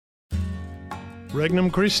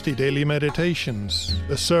Regnum Christi Daily Meditations,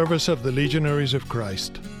 the service of the Legionaries of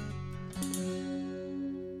Christ.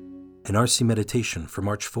 An RC Meditation for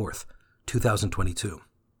March 4th, 2022.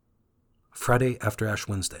 Friday after Ash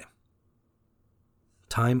Wednesday.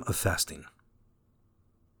 Time of Fasting.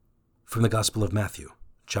 From the Gospel of Matthew,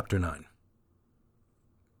 chapter 9.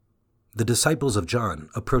 The disciples of John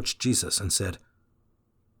approached Jesus and said,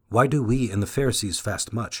 "Why do we and the Pharisees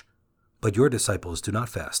fast much, but your disciples do not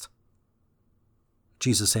fast?"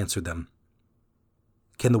 Jesus answered them,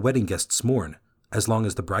 "Can the wedding guests mourn as long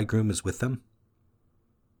as the bridegroom is with them?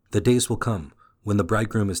 The days will come when the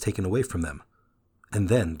bridegroom is taken away from them, and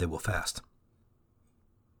then they will fast."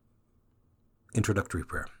 Introductory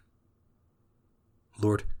Prayer.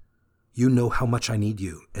 Lord, you know how much I need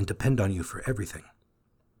you and depend on you for everything.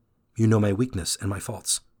 You know my weakness and my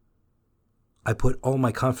faults. I put all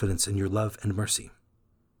my confidence in your love and mercy.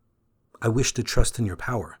 I wish to trust in your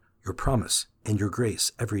power, your promise, and your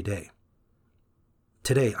grace every day.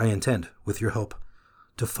 Today I intend, with your help,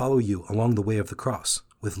 to follow you along the way of the cross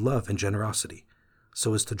with love and generosity,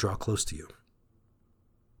 so as to draw close to you.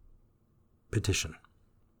 Petition.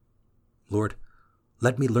 Lord,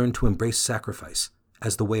 let me learn to embrace sacrifice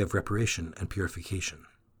as the way of reparation and purification.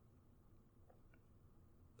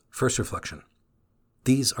 First reflection.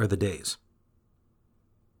 These are the days.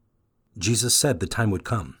 Jesus said the time would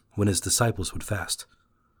come when his disciples would fast.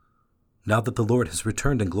 Now that the Lord has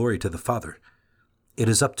returned in glory to the Father, it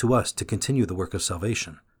is up to us to continue the work of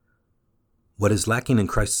salvation. What is lacking in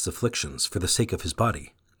Christ's afflictions for the sake of his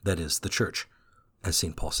body, that is, the church, as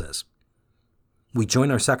St. Paul says. We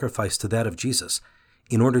join our sacrifice to that of Jesus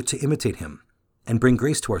in order to imitate him and bring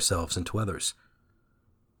grace to ourselves and to others.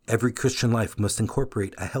 Every Christian life must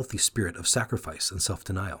incorporate a healthy spirit of sacrifice and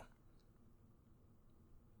self-denial.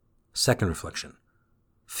 Second reflection.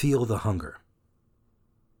 Feel the hunger.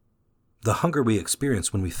 The hunger we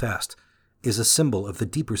experience when we fast is a symbol of the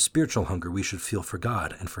deeper spiritual hunger we should feel for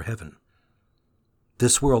God and for heaven.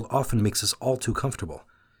 This world often makes us all too comfortable,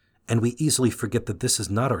 and we easily forget that this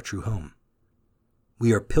is not our true home.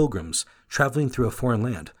 We are pilgrims traveling through a foreign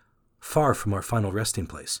land, far from our final resting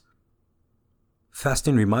place.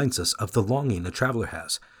 Fasting reminds us of the longing a traveler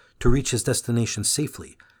has to reach his destination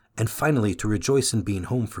safely and finally to rejoice in being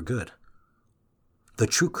home for good. The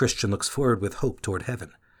true Christian looks forward with hope toward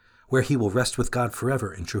heaven, where he will rest with God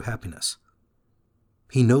forever in true happiness.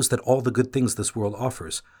 He knows that all the good things this world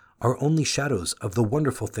offers are only shadows of the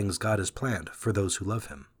wonderful things God has planned for those who love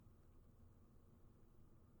him.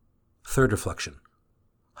 Third reflection.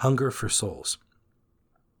 Hunger for souls.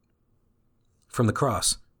 From the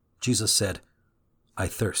cross, Jesus said, "I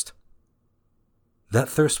thirst." That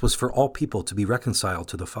thirst was for all people to be reconciled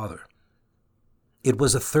to the Father. It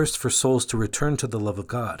was a thirst for souls to return to the love of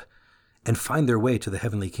God and find their way to the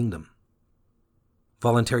heavenly kingdom.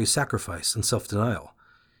 Voluntary sacrifice and self-denial,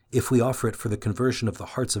 if we offer it for the conversion of the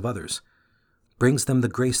hearts of others, brings them the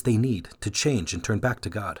grace they need to change and turn back to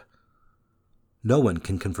God. No one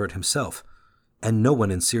can convert himself, and no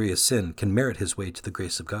one in serious sin can merit his way to the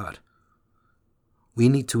grace of God. We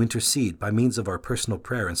need to intercede by means of our personal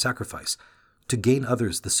prayer and sacrifice to gain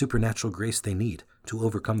others the supernatural grace they need to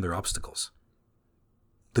overcome their obstacles.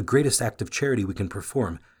 The greatest act of charity we can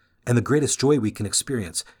perform and the greatest joy we can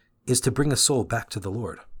experience is to bring a soul back to the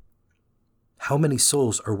Lord. How many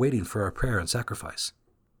souls are waiting for our prayer and sacrifice?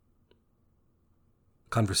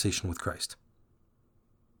 Conversation with Christ.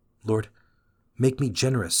 Lord, make me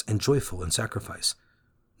generous and joyful in sacrifice,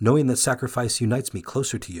 knowing that sacrifice unites me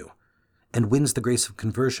closer to you and wins the grace of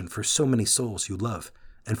conversion for so many souls you love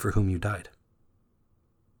and for whom you died.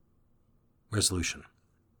 Resolution.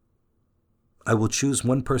 I will choose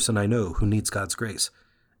one person I know who needs God's grace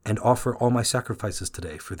and offer all my sacrifices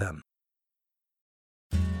today for them.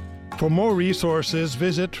 For more resources,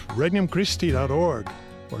 visit regnumchristi.org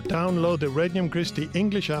or download the Regnum Christi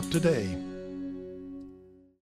English app today.